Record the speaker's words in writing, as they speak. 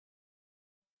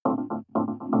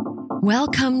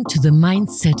Welcome to the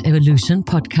Mindset Evolution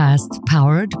podcast,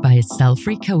 powered by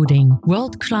Self-Recoding,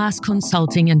 world-class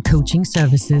consulting and coaching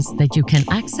services that you can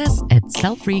access at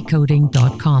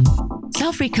selfrecoding.com.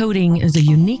 Self-Recoding is a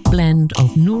unique blend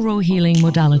of neuro-healing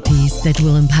modalities that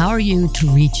will empower you to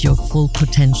reach your full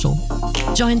potential.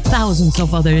 Join thousands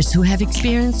of others who have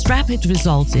experienced rapid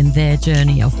results in their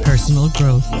journey of personal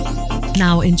growth.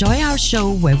 Now enjoy our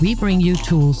show where we bring you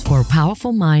tools for a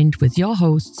powerful mind with your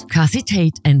hosts, Kathy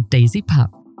Tate and Daisy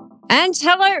Pup. And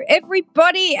hello,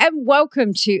 everybody, and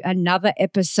welcome to another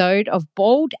episode of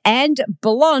Bold and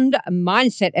Blonde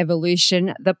Mindset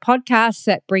Evolution, the podcast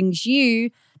that brings you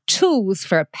tools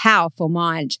for a powerful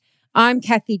mind. I'm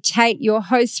Kathy Tate, your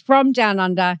host from Down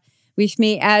Under. With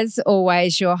me, as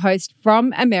always, your host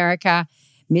from America,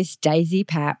 Miss Daisy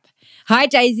Pap. Hi,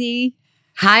 Daisy.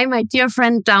 Hi, my dear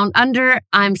friend down under.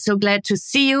 I'm so glad to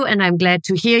see you and I'm glad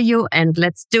to hear you, and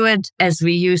let's do it as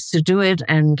we used to do it.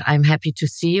 And I'm happy to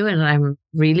see you, and I'm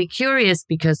really curious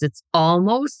because it's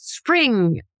almost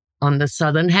spring on the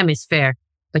Southern Hemisphere,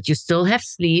 but you still have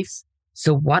sleeves.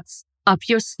 So what's up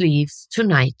your sleeves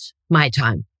tonight? My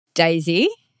time. Daisy,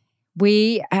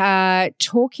 we are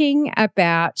talking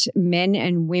about men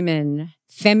and women,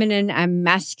 feminine and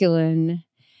masculine.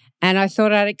 And I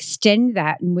thought I'd extend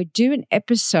that and we'd do an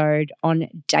episode on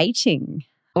dating.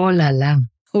 Oh la la.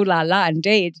 Oh la la,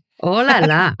 indeed. Oh la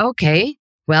la. Okay.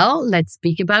 Well, let's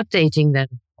speak about dating then.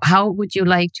 How would you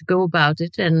like to go about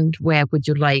it, and where would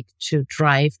you like to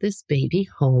drive this baby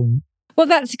home? Well,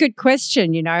 that's a good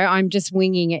question. You know, I'm just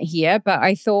winging it here, but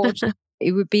I thought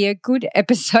it would be a good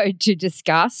episode to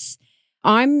discuss.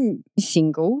 I'm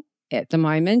single at the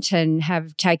moment and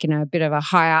have taken a bit of a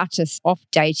hiatus off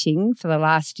dating for the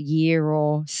last year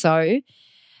or so,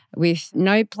 with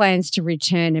no plans to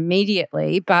return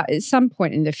immediately, but at some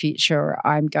point in the future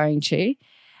I'm going to.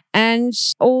 And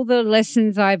all the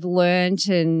lessons I've learned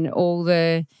and all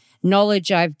the knowledge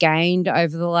I've gained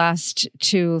over the last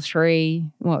 3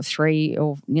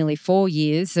 or nearly 4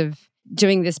 years of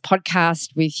doing this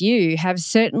podcast with you have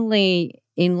certainly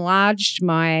enlarged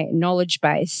my knowledge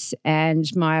base and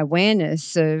my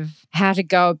awareness of how to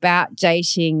go about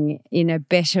dating in a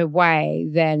better way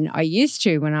than I used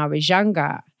to when I was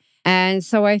younger. And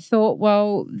so I thought,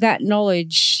 well, that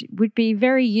knowledge would be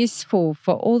very useful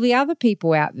for all the other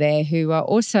people out there who are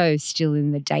also still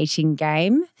in the dating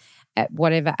game at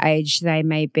whatever age they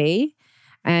may be.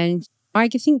 And I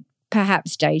think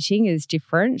perhaps dating is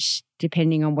different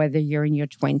depending on whether you're in your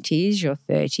 20s, your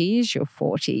 30s, your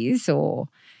 40s, or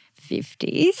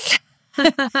 50s.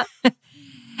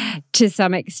 To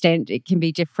some extent, it can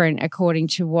be different according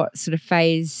to what sort of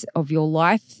phase of your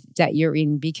life that you're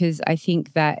in, because I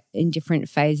think that in different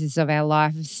phases of our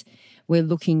lives, we're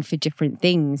looking for different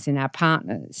things in our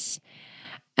partners.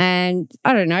 And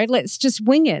I don't know, let's just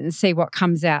wing it and see what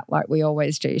comes out like we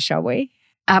always do, shall we?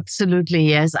 Absolutely,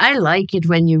 yes. I like it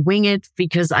when you wing it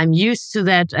because I'm used to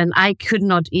that, and I could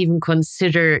not even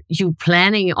consider you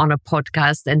planning on a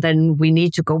podcast and then we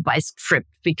need to go by script,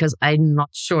 because I'm not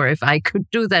sure if I could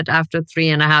do that after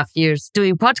 3.5 years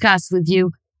doing podcasts with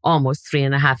you, almost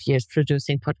 3.5 years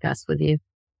producing podcasts with you.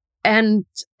 And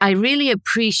I really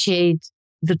appreciate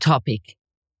the topic,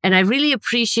 and I really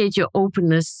appreciate your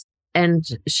openness and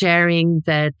sharing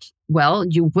that, well,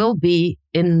 you will be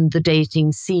in the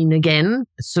dating scene again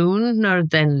sooner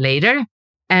than later.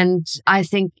 And I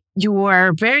think you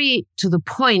are very to the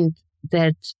point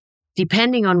that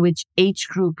depending on which age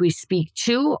group we speak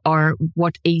to or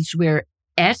what age we're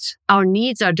at, our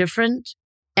needs are different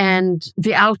and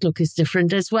the outlook is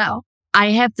different as well.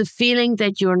 I have the feeling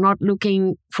that you're not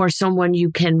looking for someone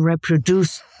you can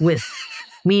reproduce with.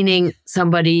 Meaning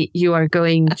somebody you are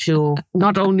going to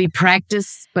not only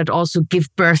practice, but also give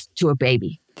birth to a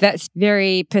baby. That's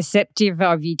very perceptive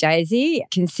of you, Daisy,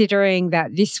 considering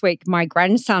that this week my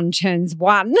grandson turns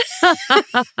 1.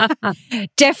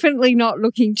 Definitely not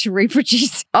looking to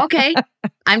reproduce. Okay.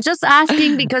 I'm just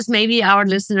asking because maybe our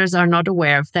listeners are not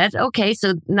aware of that. Okay.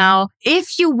 So now,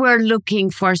 if you were looking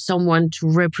for someone to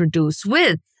reproduce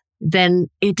with,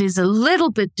 then it is a little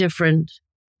bit different,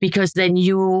 because then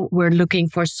you were looking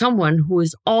for someone who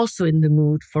is also in the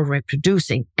mood for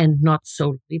reproducing and not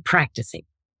solely practicing.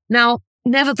 Now,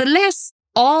 nevertheless,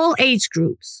 all age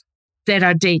groups that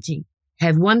are dating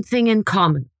have one thing in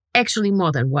common, actually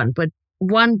more than one, but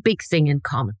one big thing in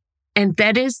common. And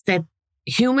that is that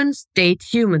humans date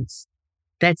humans.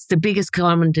 That's the biggest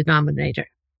common denominator.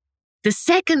 The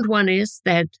second one is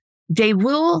that they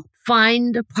will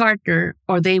find a partner,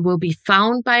 or they will be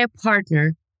found by a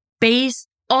partner based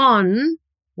on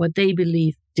what they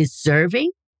believe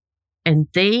deserving and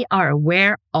they are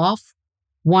aware of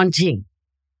wanting.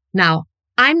 Now,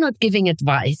 I'm not giving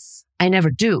advice. I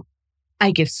never do. I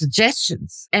give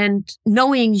suggestions. And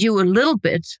knowing you a little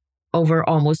bit over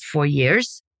almost 4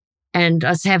 years and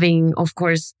us having, of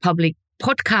course, public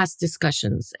podcast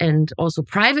discussions and also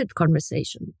private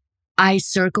conversation, I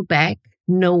circle back,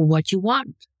 know what you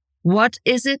want. What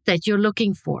is it that you're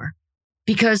looking for?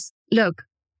 Because look,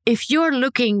 if you're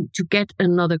looking to get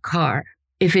another car,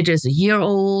 if it is a year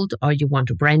old or you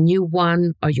want a brand new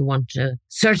one or you want a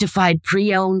certified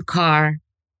pre-owned car,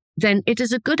 then it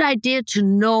is a good idea to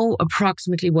know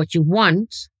approximately what you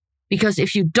want. Because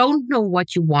if you don't know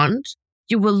what you want,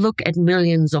 you will look at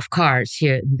millions of cars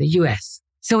here in the US.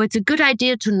 So it's a good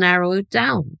idea to narrow it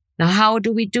down. Now, how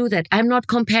do we do that? I'm not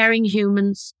comparing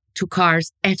humans to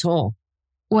cars at all.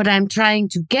 What I'm trying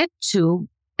to get to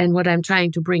and what I'm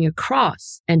trying to bring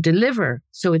across and deliver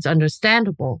so it's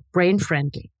understandable,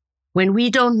 brain-friendly. When we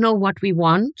don't know what we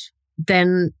want,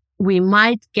 then we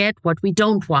might get what we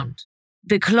don't want.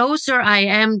 The closer I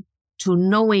am to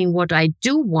knowing what I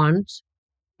do want,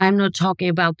 I'm not talking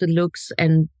about the looks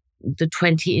and the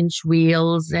 20-inch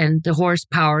wheels and the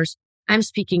horsepowers. I'm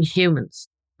speaking humans.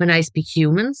 When I speak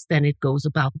humans, then it goes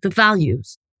about the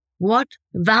values. What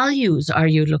values are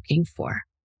you looking for?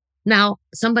 Now,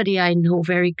 somebody I know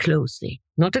very closely,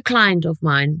 not a client of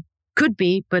mine, could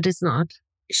be, but it's not.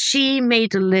 She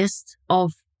made a list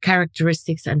of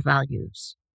characteristics and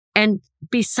values. And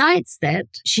besides that,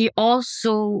 she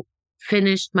also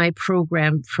finished my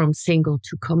program from single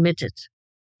to committed.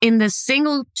 In the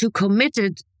single to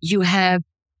committed, you have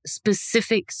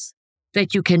specifics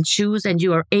that you can choose and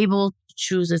you are able to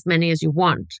choose as many as you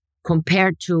want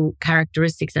compared to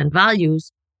characteristics and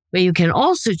values, where you can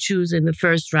also choose in the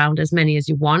first round as many as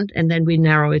you want. And then we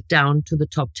narrow it down to the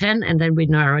top 10 and then we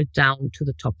narrow it down to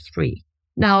the top 3.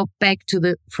 Now back to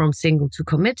the from single to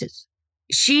committed.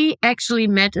 She actually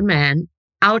met a man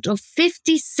out of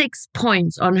 56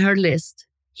 points on her list.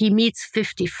 He meets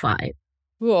 55.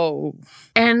 Whoa.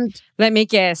 And let me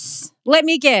guess.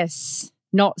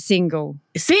 Not single.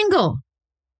 Single.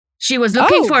 She was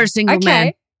looking for a single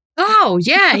man. Oh,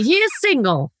 yeah, he is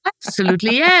single.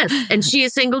 Absolutely, yes. And she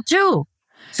is single too.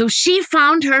 So she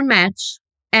found her match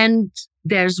and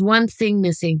there's one thing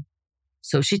missing.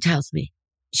 So she tells me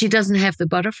she doesn't have the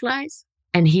butterflies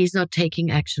and he's not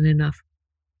taking action enough.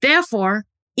 Therefore,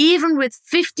 even with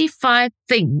 55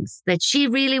 things that she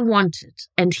really wanted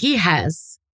and he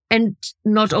has, and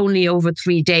not only over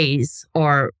 3 days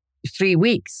or 3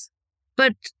 weeks,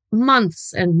 but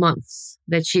months and months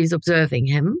that she's observing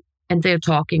him, and they're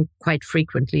talking quite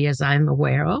frequently, as I'm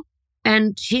aware of,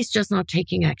 and he's just not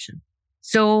taking action.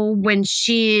 So when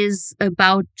she is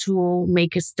about to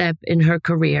make a step in her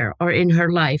career or in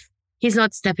her life, he's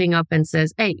not stepping up and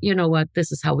says, hey, you know what,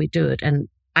 this is how we do it, and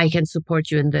I can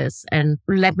support you in this, and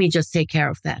let me just take care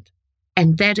of that.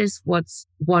 And that is what's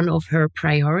one of her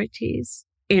priorities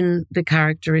in the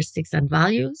characteristics and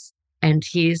values. And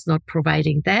he is not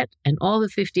providing that, and all the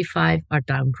 55 are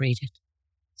downgraded.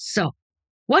 So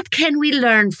what can we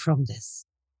learn from this?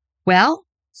 Well,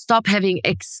 stop having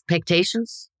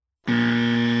expectations.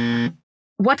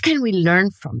 What can we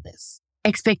learn from this?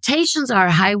 Expectations are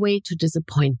a highway to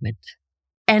disappointment.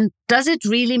 And does it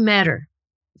really matter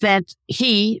that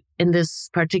he, in this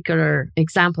particular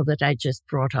example that I just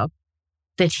brought up,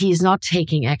 that he is not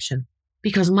taking action?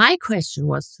 Because my question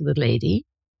was to the lady,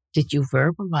 did you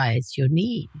verbalize your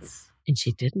needs? And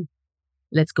she didn't.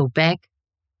 Let's go back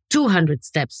 200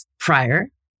 steps prior.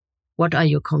 What are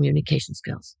your communication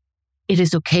skills? It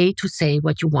is okay to say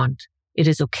what you want. It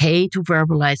is okay to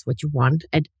verbalize what you want.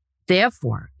 And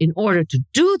therefore, in order to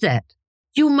do that,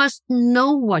 you must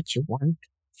know what you want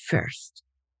first.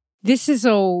 This is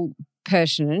all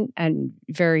pertinent and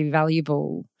very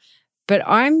valuable, but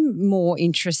I'm more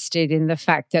interested in the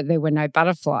fact that there were no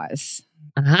butterflies.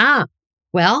 Aha.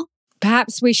 Well,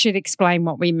 perhaps we should explain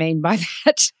what we mean by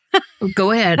that.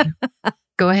 Go ahead.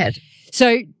 Go ahead.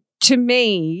 So to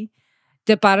me,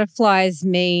 the butterflies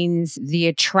means the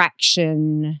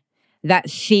attraction,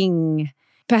 that thing,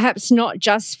 perhaps not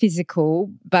just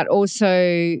physical, but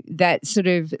also that sort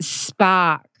of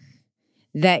spark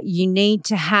that you need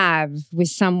to have with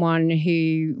someone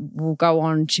who will go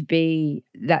on to be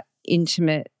that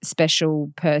intimate,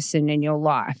 special person in your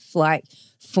life. Like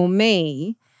for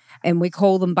me, and we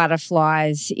call them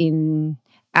butterflies in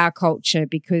our culture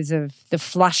because of the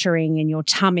fluttering in your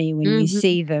tummy when you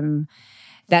see them,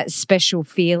 that special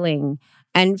feeling.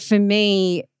 And for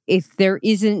me, if there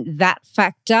isn't that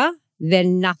factor,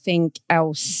 then nothing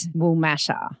else will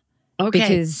matter. Okay.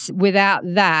 Because without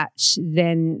that,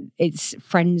 then it's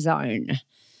friend zone.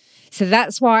 So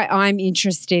that's why I'm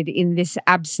interested in this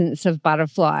absence of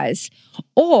butterflies.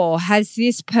 Or has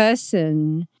this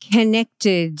person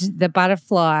connected the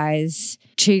butterflies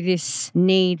to this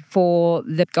need for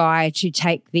the guy to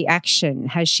take the action?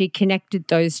 Has she connected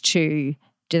those two?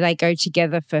 Do they go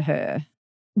together for her?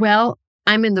 Well,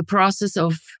 I'm in the process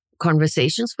of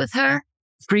conversations with her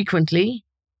frequently,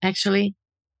 actually.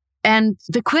 And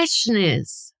the question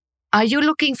is, are you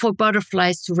looking for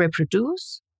butterflies to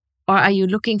reproduce? Or are you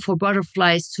looking for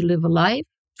butterflies to live a life,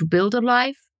 to build a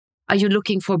life? Are you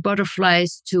looking for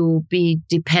butterflies to be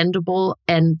dependable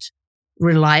and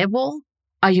reliable?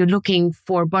 Are you looking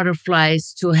for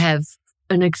butterflies to have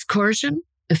an excursion,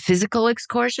 a physical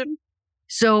excursion?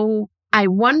 So I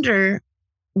wonder,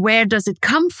 where does it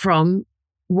come from,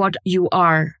 what you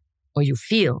are or you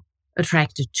feel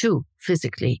attracted to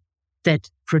physically that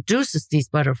produces these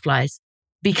butterflies?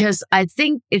 Because I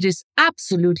think it is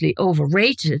absolutely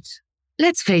overrated.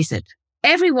 Let's face it.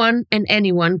 Everyone and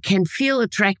anyone can feel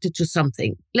attracted to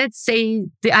something. Let's say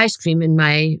the ice cream in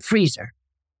my freezer.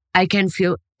 I can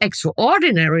feel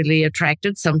extraordinarily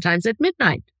attracted sometimes at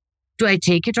midnight. Do I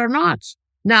take it or not?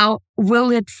 Now,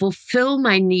 will it fulfill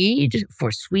my need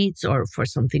for sweets or for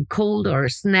something cold or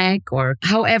a snack or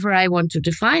however I want to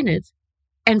define it?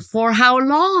 And for how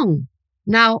long?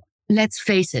 Now, let's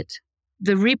face it.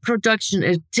 The reproduction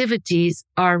activities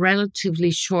are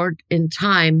relatively short in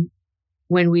time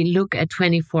when we look at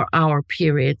 24-hour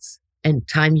periods and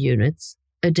time units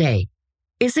a day.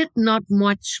 Is it not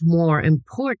much more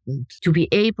important to be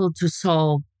able to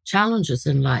solve challenges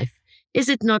in life? Is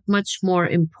it not much more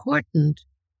important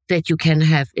that you can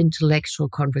have intellectual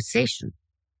conversation?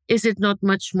 Is it not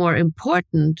much more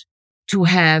important to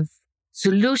have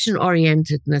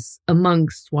solution-orientedness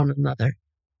amongst one another?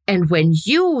 And when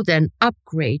you then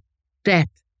upgrade that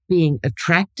being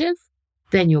attractive,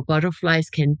 then your butterflies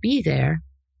can be there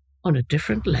on a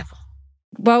different level.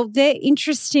 Well, they're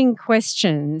interesting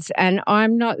questions, and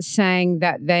I'm not saying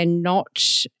that they're not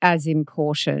as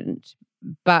important,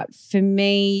 but for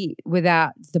me,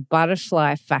 without the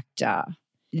butterfly factor,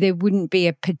 there wouldn't be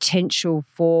a potential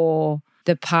for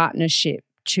the partnership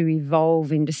to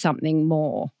evolve into something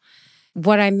more.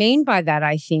 What I mean by that,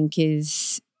 I think,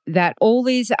 is that all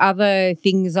these other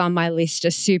things on my list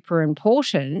are super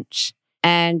important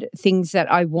and things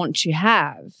that I want to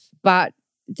have, but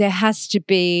there has to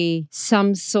be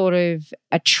some sort of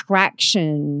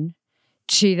attraction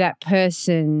to that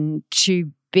person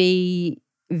to be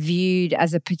viewed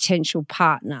as a potential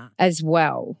partner as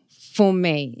well for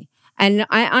me. And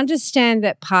I understand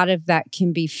that part of that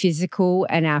can be physical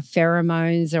and our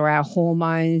pheromones or our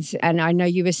hormones. And I know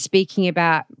you were speaking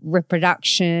about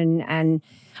reproduction, and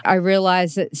I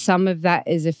realize that some of that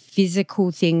is a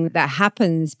physical thing that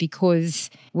happens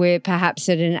because we're perhaps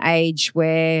at an age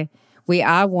where we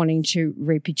are wanting to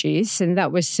reproduce. And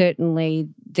that was certainly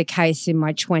the case in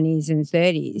my 20s and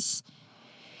 30s.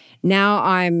 Now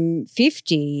I'm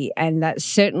 50, and that's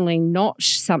certainly not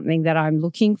something that I'm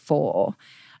looking for.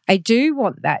 I do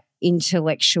want that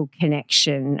intellectual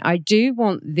connection. I do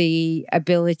want the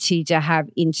ability to have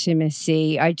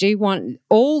intimacy. I do want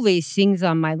all these things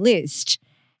on my list,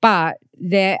 but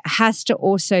there has to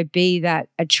also be that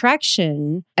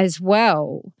attraction as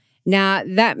well. Now,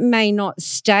 that may not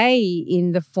stay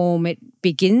in the form it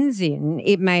begins in.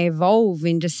 It may evolve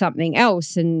into something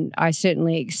else, and I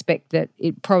certainly expect that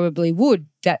it probably would.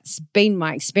 That's been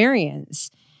my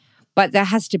experience. But that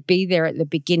has to be there at the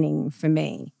beginning for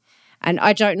me. And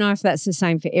I don't know if that's the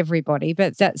same for everybody,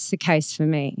 but that's the case for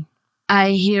me.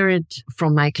 I hear it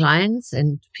from my clients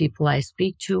and people I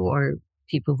speak to or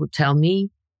people who tell me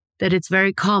that it's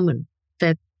very common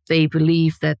that they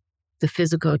believe that the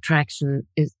physical attraction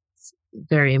is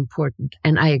very important.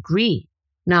 And I agree.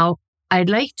 Now, I'd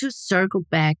like to circle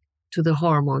back to the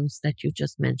hormones that you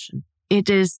just mentioned. It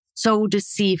is so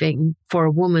deceiving for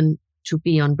a woman to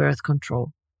be on birth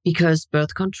control because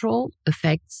birth control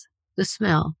affects the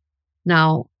smell.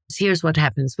 Now, here's what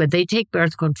happens. When they take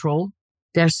birth control,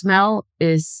 their smell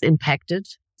is impacted,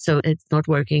 so it's not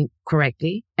working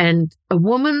correctly. And a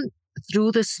woman,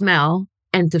 through the smell,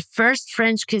 and the first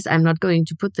French kiss, I'm not going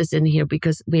to put this in here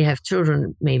because we have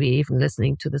children maybe even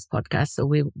listening to this podcast, so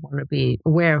we want to be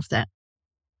aware of that.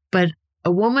 But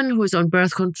a woman who is on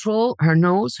birth control, her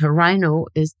nose, her rhino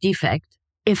is defect.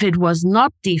 If it was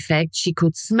not defect, she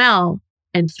could smell,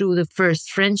 and through the first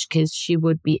French kiss, she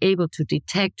would be able to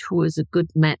detect who is a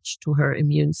good match to her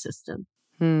immune system.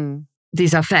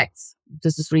 These are facts.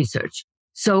 This is research.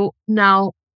 So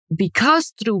now,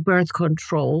 because through birth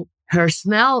control, her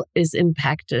smell is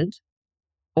impacted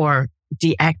or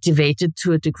deactivated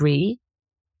to a degree,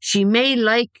 she may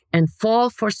like and fall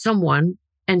for someone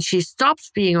and she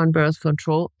stops being on birth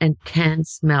control and can't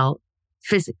smell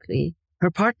physically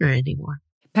her partner anymore.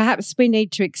 Perhaps we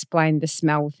need to explain the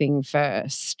smell thing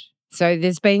first. So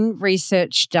there's been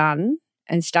research done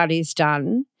and studies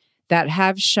done that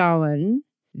have shown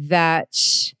that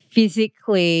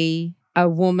physically a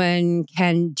woman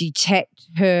can detect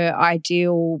her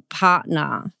ideal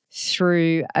partner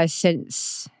through a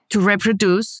sense to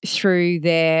reproduce through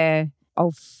their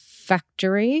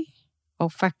olfactory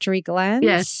glands.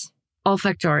 Yes,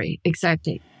 olfactory,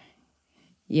 exactly.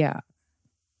 Yeah.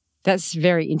 That's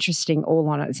very interesting all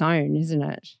on its own, isn't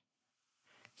it?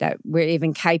 That we're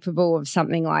even capable of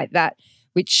something like that,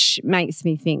 which makes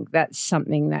me think that's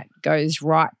something that goes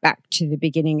right back to the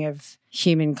beginning of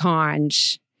humankind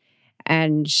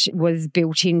and was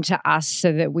built into us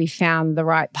so that we found the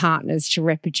right partners to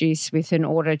reproduce with in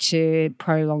order to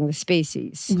prolong the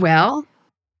species. Well,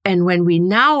 and when we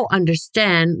now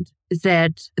understand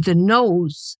that the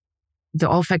nose, the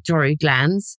olfactory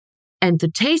glands, and the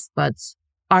taste buds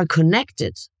are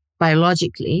connected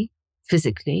biologically,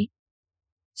 physically.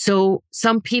 So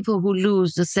some people who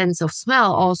lose the sense of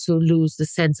smell also lose the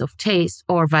sense of taste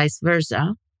or vice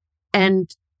versa.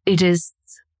 And it is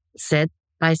said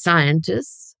by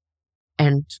scientists,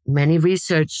 and many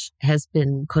research has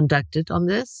been conducted on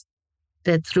this,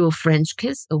 that through a French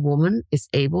kiss, a woman is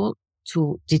able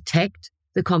to detect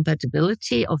the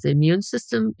compatibility of the immune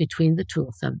system between the two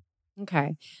of them.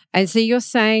 Okay. And so you're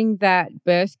saying that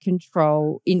birth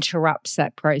control interrupts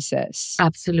that process?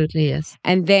 Absolutely, yes.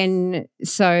 And then,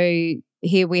 so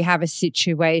here we have a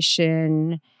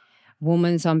situation,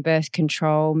 woman's on birth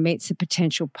control, meets a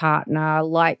potential partner,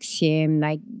 likes him,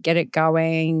 they get it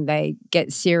going, they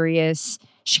get serious.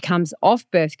 She comes off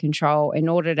birth control in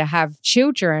order to have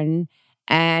children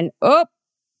and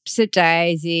oops-a-daisy,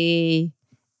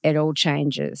 it all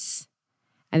changes.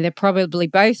 And they're probably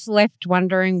both left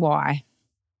wondering why.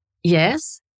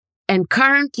 Yes. And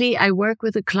currently I work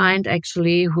with a client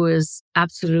actually who is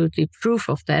absolutely proof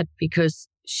of that because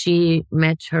she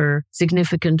met her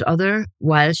significant other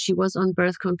while she was on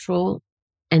birth control.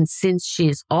 And since she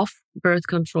is off birth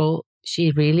control,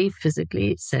 she really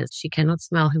physically says she cannot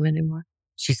smell him anymore.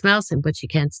 She smells him, but she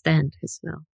can't stand his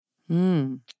smell.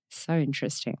 So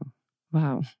interesting.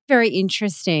 Wow. Very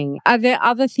interesting. Are there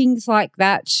other things like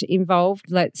that involved?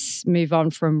 Let's move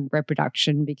on from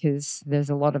reproduction because there's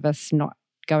a lot of us not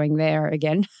going there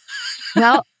again.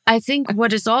 Well, I think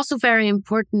what is also very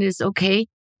important is, okay,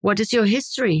 what is your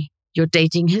history, your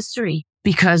dating history?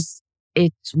 Because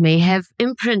it may have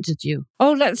imprinted you.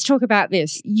 Oh, let's talk about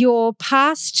this. Your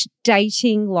past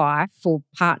dating life or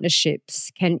partnerships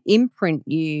can imprint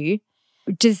you.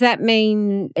 Does that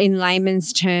mean, in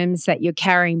layman's terms, that you're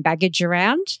carrying baggage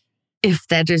around? If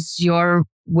that is your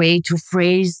way to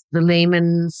phrase the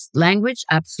layman's language,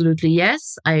 absolutely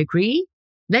yes, I agree.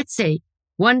 Let's say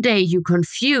one day you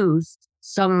confused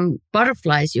some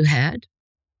butterflies you had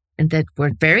and that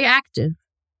were very active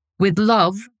with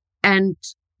love, and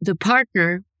the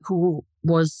partner who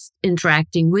was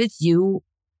interacting with you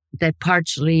that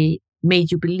partially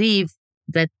made you believe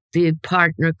that the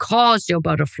partner caused your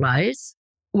butterflies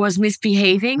was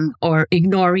misbehaving or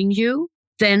ignoring you,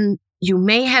 then you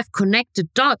may have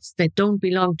connected dots that don't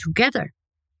belong together.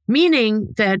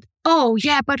 Meaning that, oh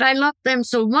yeah, but I loved them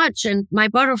so much and my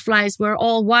butterflies were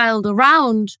all wild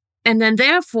around. And then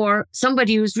therefore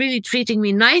somebody who's really treating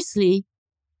me nicely,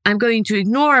 I'm going to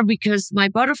ignore because my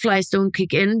butterflies don't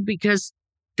kick in because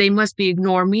they must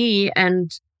ignore me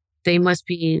and they must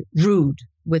be rude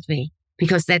with me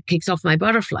because that kicks off my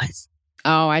butterflies.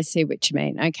 Oh, I see what you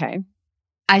mean. Okay.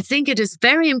 I think it is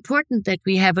very important that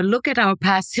we have a look at our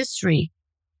past history.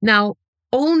 Now,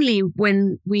 only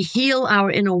when we heal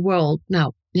our inner world.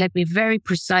 Now, let me very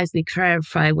precisely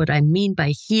clarify what I mean by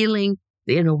healing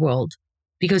the inner world.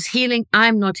 Because healing,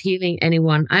 I'm not healing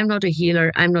anyone. I'm not a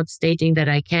healer. I'm not stating that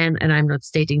I can, and I'm not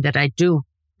stating that I do.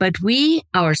 But we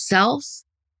ourselves,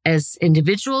 as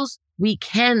individuals, we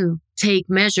can take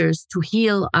measures to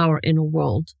heal our inner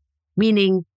world,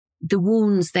 meaning the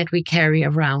wounds that we carry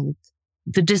around,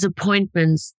 the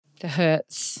disappointments, the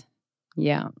hurts,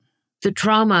 the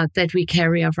trauma that we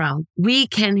carry around. We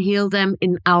can heal them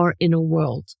in our inner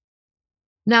world.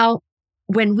 Now,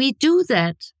 when we do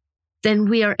that, then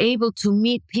we are able to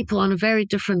meet people on a very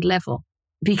different level,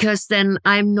 because then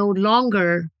I'm no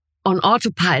longer on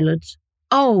autopilot.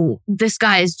 Oh, this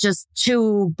guy is just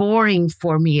too boring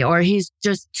for me, or he's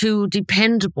just too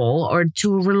dependable or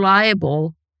too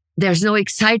reliable. There's no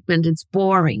excitement. It's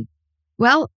boring.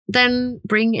 Well, then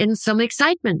bring in some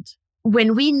excitement.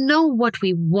 When we know what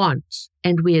we want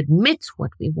and we admit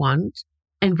what we want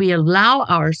and we allow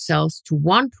ourselves to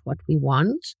want what we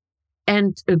want,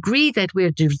 and agree that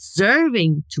we're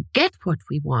deserving to get what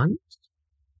we want,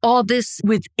 all this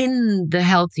within the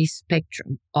healthy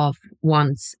spectrum of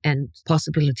wants and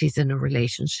possibilities in a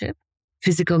relationship,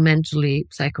 physical, mentally,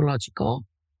 psychological,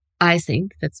 I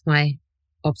think that's my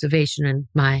observation and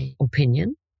my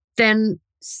opinion, then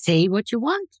say what you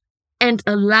want and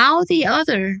allow the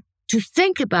other to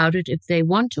think about it if they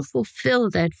want to fulfill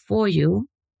that for you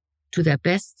to their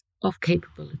best of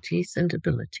capabilities and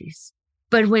abilities.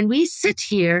 But when we sit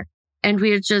here and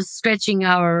we're just stretching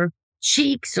our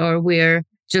cheeks or we're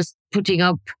just putting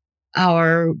up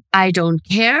our I don't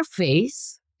care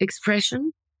face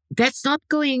expression, that's not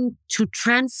going to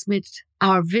transmit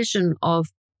our vision of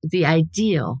the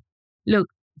ideal. Look,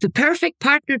 the perfect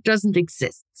partner doesn't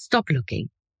exist. Stop looking.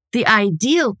 The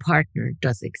ideal partner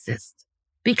does exist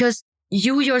because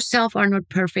you yourself are not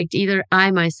perfect either.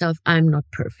 I myself, I'm not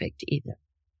perfect either.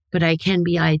 But I can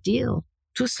be ideal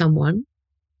to someone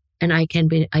and I can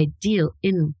be ideal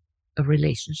in a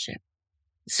relationship.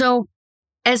 So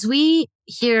as we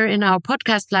here in our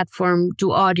podcast platform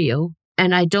do audio,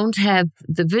 and I don't have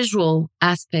the visual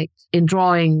aspect in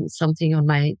drawing something on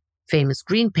my famous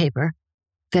green paper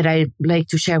that I like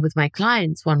to share with my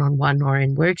clients one-on-one or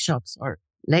in workshops or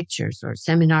lectures or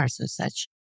seminars or such,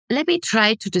 let me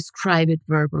try to describe it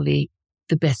verbally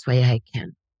the best way I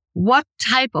can. What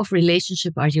type of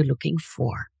relationship are you looking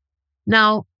for?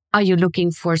 Now, are you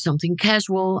looking for something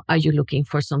casual? Are you looking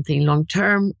for something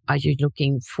long-term? Are you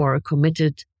looking for a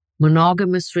committed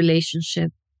monogamous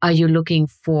relationship? Are you looking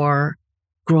for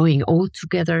growing old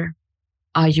together?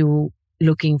 Are you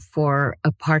looking for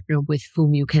a partner with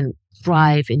whom you can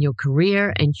thrive in your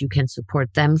career and you can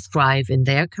support them thrive in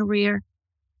their career?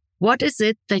 What is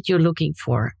it that you're looking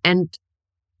for? And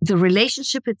the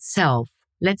relationship itself,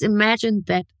 let's imagine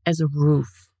that as a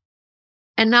roof.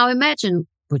 And now imagine,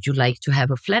 would you like to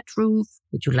have a flat roof?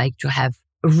 Would you like to have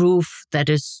a roof that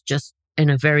is just in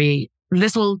a very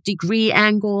little degree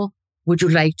angle? Would you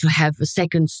like to have a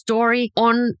second story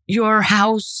on your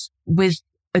house with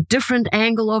a different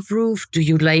angle of roof? Do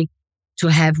you like to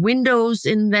have windows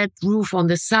in that roof on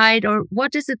the side? Or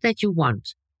what is it that you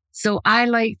want? So I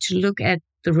like to look at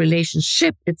the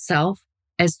relationship itself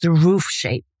as the roof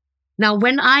shape. Now,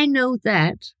 when I know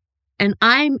that, and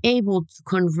I'm able to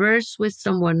converse with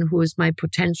someone who is my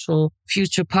potential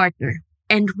future partner,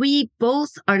 and we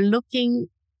both are looking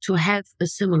to have a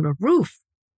similar roof,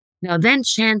 now then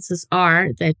chances are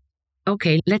that,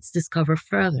 okay, let's discover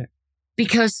further.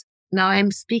 Because now I'm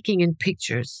speaking in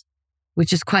pictures,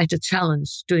 which is quite a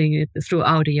challenge doing it through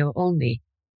audio only.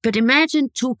 But imagine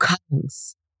two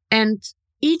columns, and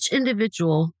each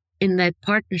individual in that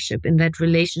partnership, in that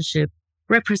relationship,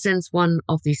 represents one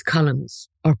of these columns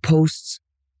or posts.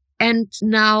 And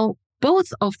now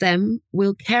both of them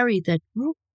will carry that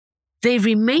roof. They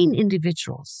remain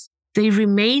individuals. They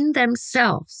remain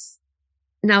themselves.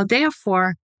 Now,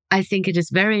 therefore, I think it is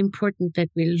very important that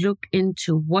we look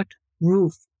into what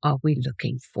roof are we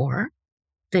looking for,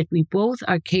 that we both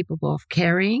are capable of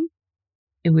carrying,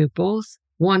 and we're both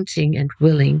wanting and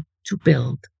willing to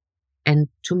build and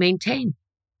to maintain.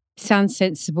 Sounds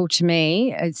sensible to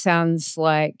me. It sounds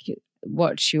like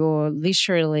what you're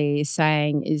literally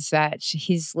saying is that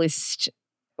his list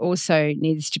also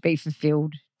needs to be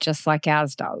fulfilled just like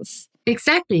ours does.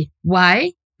 Exactly.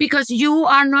 Why? Because you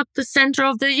are not the center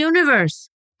of the universe,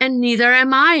 and neither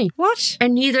am I. What?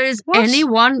 And neither is any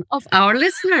one of our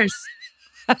listeners.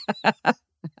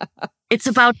 It's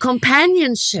about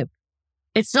companionship.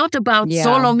 It's not about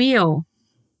solo mio.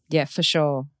 Yeah, for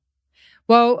sure.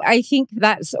 Well, I think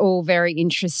that's all very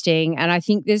interesting. And I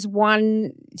think there's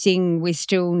one thing we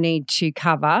still need to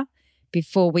cover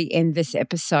before we end this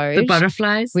episode. The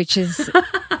butterflies? Which is,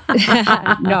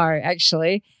 no,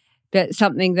 actually, but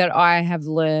something that I have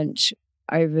learnt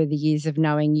over the years of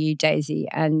knowing you, Daisy.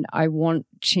 And I want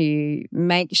to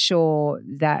make sure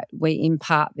that we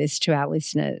impart this to our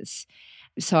listeners.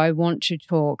 So I want to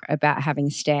talk about having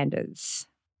standards.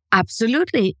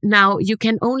 Absolutely. Now, you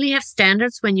can only have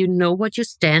standards when you know what you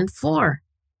stand for.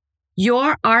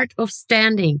 Your art of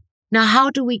standing. Now, how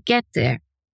do we get there?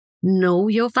 Know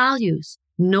your values.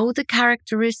 Know the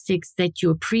characteristics that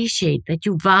you appreciate, that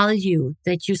you value,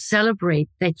 that you celebrate,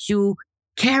 that you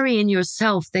carry in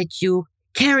yourself, that you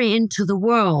carry into the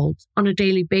world on a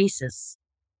daily basis.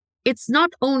 It's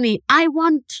not only, I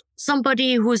want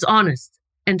somebody who is honest,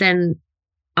 and then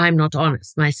I'm not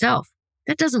honest myself.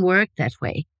 That doesn't work that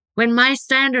way. When my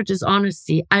standard is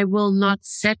honesty, I will not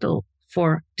settle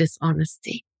for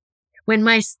dishonesty. When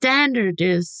my standard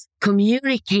is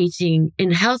communicating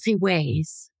in healthy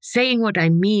ways, saying what I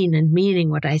mean and meaning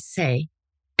what I say,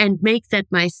 and make that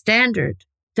my standard,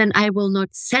 then I will not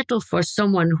settle for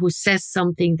someone who says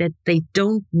something that they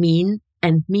don't mean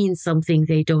and means something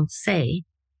they don't say.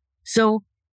 So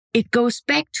it goes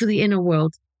back to the inner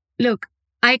world. Look,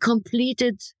 I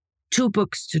completed 2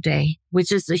 books today,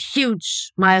 which is a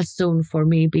huge milestone for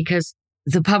me because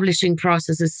the publishing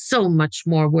process is so much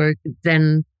more work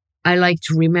than I like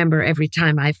to remember every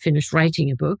time I finish writing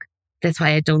a book. That's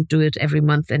why I don't do it every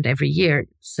month and every year.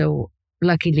 So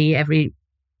luckily, every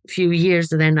few years,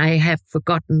 then I have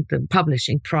forgotten the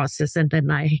publishing process and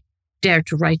then I dare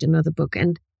to write another book.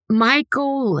 And my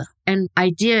goal and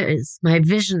idea is, my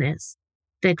vision is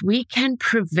that we can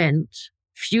prevent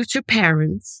future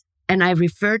parents, and I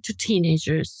refer to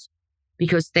teenagers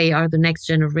because they are the next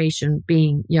generation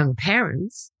being young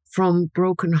parents, from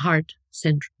broken heart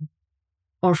syndrome,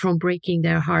 or from breaking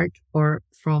their heart, or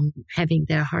from having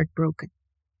their heart broken.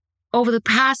 Over the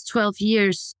past 12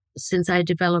 years, since I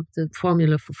developed the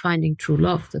formula for finding true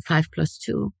love, the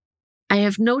 5+2, I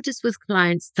have noticed with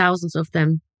clients, thousands of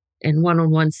them in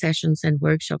one-on-one sessions and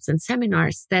workshops and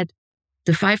seminars, that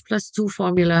the 5+2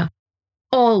 formula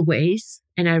always,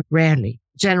 and I rarely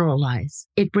generalize,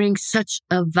 it brings such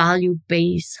a value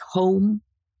base home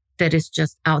that is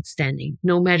just outstanding.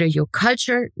 No matter your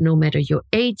culture, no matter your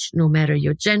age, no matter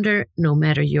your gender, no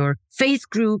matter your faith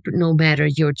group, no matter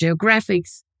your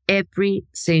geographics, every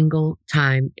single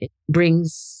time it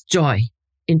brings joy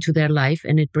into their life,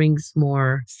 and it brings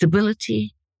more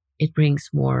stability. It brings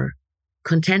more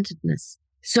contentedness.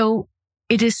 So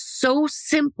it is so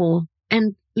simple.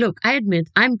 And look, I admit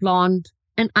I'm blonde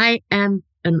and I am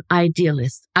an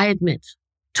idealist. I admit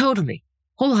totally,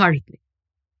 wholeheartedly.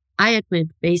 I admit,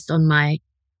 based on my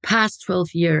past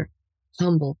 12-year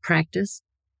humble practice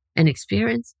and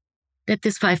experience, that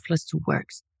this 5+2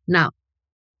 works. Now,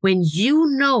 when you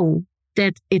know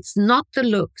that it's not the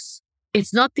looks,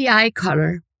 it's not the eye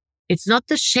color, it's not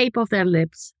the shape of their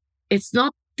lips, it's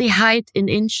not the height in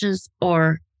inches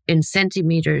or in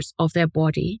centimeters of their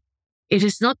body, it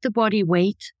is not the body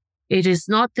weight, it is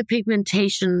not the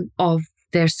pigmentation of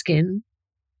their skin,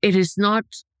 it is not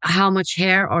how much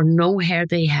hair or no hair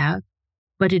they have,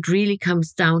 but it really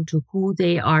comes down to who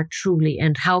they are truly,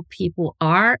 and how people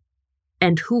are,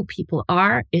 and who people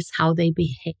are is how they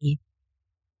behave.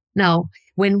 Now,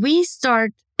 when we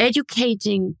start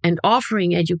educating and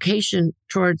offering education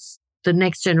towards the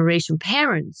next generation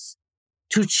parents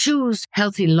to choose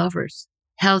healthy lovers,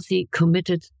 healthy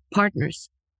committed partners,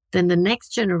 then the next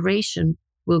generation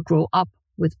will grow up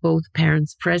with both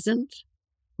parents present,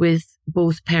 with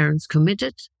both parents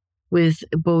committed, with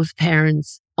both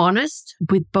parents honest,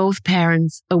 with both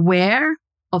parents aware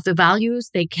of the values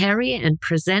they carry and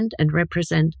present and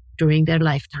represent during their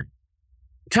lifetime.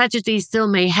 Tragedy still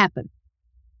may happen,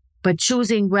 but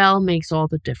choosing well makes all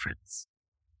the difference.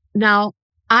 Now,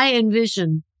 I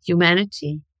envision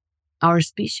humanity, our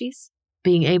species,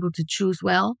 being able to choose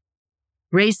well,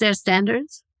 raise their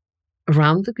standards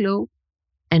around the globe,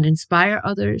 and inspire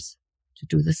others to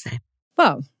do the same.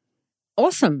 Well,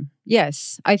 awesome.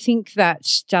 Yes, I think that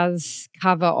does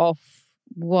cover off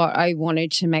what I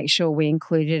wanted to make sure we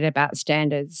included about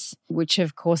standards, which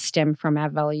of course stem from our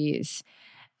values.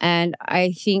 And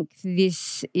I think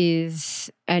this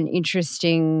is an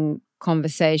interesting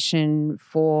conversation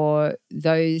for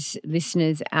those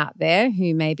listeners out there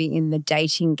who may be in the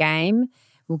dating game.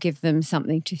 We'll give them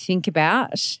something to think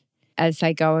about as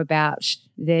they go about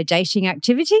their dating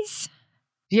activities.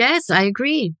 Yes, I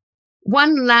agree.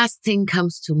 One last thing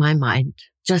comes to my mind,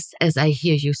 just as I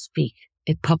hear you speak.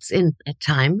 It pops in at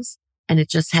times, and it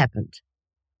just happened.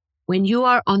 When you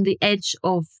are on the edge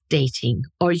of dating,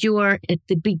 or you are at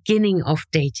the beginning of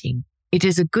dating, it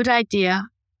is a good idea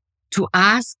to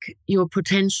ask your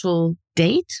potential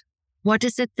date, what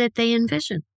is it that they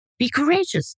envision? Be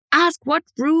courageous. Ask, what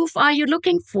roof are you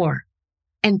looking for?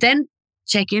 And then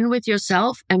check in with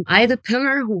yourself. Am I the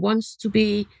pillar who wants to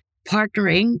be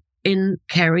partnering in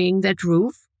carrying that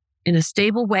roof in a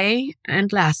stable way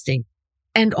and lasting?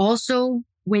 And also,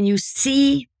 when you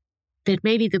see that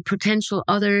maybe the potential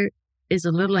other is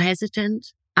a little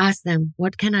hesitant, ask them,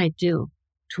 what can I do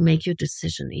to make your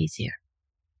decision easier?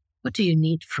 What do you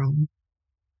need from me?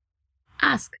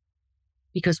 Ask.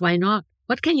 Because why not?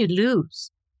 What can you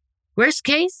lose? Worst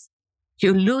case,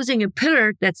 you're losing a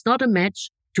pillar that's not a match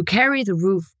to carry the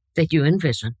roof that you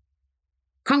envision.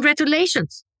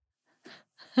 Congratulations.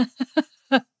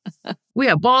 We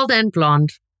are bald and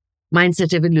blonde.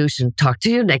 Mindset Evolution. Talk to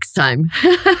you next time.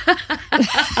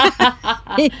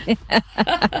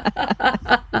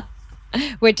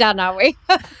 We're done, are we?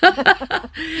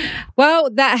 Well,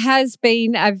 that has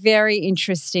been a very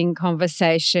interesting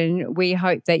conversation. We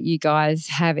hope that you guys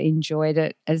have enjoyed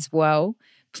it as well.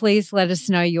 Please let us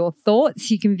know your thoughts.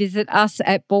 You can visit us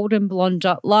at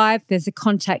baldandblonde.live. There's a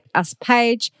contact us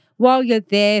page. While you're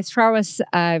there, throw us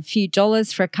a few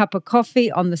dollars for a cup of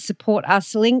coffee on the support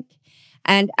us link.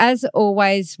 And as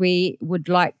always, we would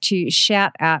like to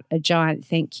shout out a giant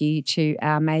thank you to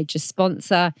our major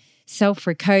sponsor,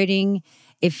 Self-Recoding.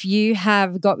 If you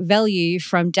have got value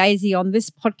from Daisy on this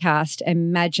podcast,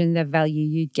 imagine the value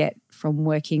you get from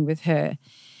working with her.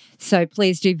 So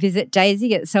please do visit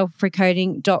Daisy at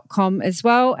selfrecoding.com as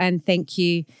well. And thank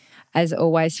you, as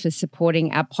always, for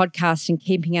supporting our podcast and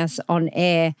keeping us on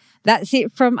air. That's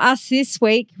it from us this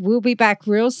week. We'll be back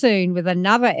real soon with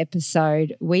another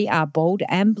episode. We are Bald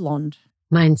and Blonde.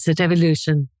 Mindset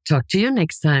Evolution. Talk to you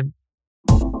next time.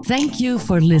 Thank you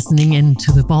for listening in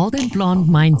to the Bald and Blonde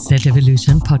Mindset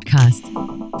Evolution podcast.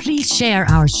 Please share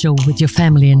our show with your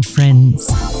family and friends.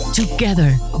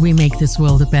 Together, we make this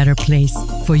world a better place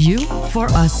for you, for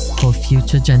us, for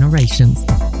future generations.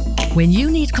 When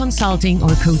you need consulting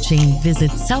or coaching,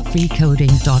 visit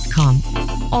selfrecoding.com.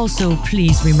 Also,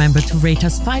 please remember to rate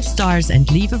us 5 stars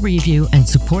and leave a review and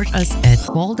support us at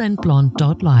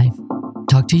baldandblonde.live.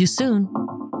 Talk to you soon.